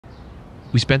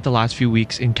We spent the last few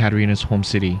weeks in Katarina's home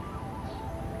city.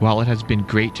 While it has been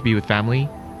great to be with family,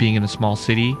 being in a small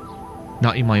city,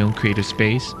 not in my own creative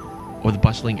space, or the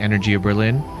bustling energy of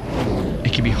Berlin,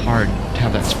 it can be hard to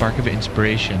have that spark of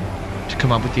inspiration to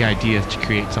come up with the ideas to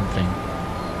create something.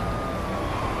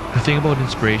 The thing about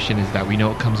inspiration is that we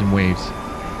know it comes in waves.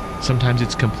 Sometimes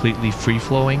it's completely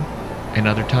free-flowing, and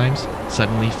other times,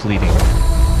 suddenly fleeting.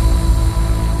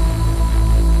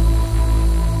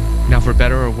 Now, for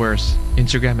better or worse,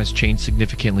 Instagram has changed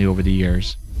significantly over the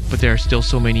years, but there are still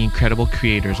so many incredible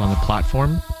creators on the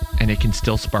platform, and it can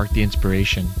still spark the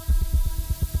inspiration.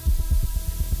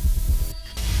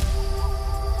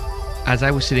 As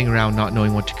I was sitting around not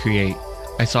knowing what to create,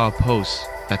 I saw a post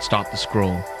that stopped the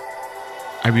scroll.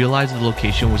 I realized the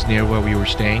location was near where we were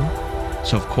staying,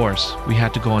 so of course, we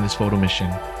had to go on this photo mission.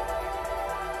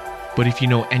 But if you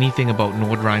know anything about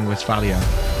Nord Rhine-Westphalia,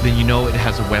 then you know it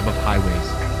has a web of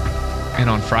highways. And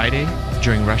on Friday,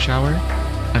 during rush hour,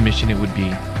 a mission it would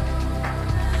be.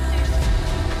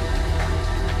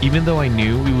 Even though I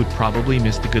knew we would probably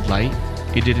miss the good light,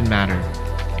 it didn't matter.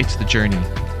 It's the journey,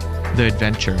 the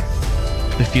adventure,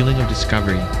 the feeling of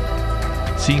discovery,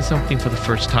 seeing something for the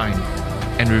first time,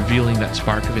 and revealing that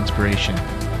spark of inspiration.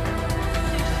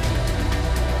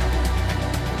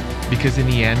 Because in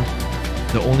the end,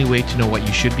 the only way to know what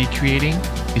you should be creating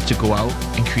is to go out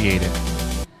and create it.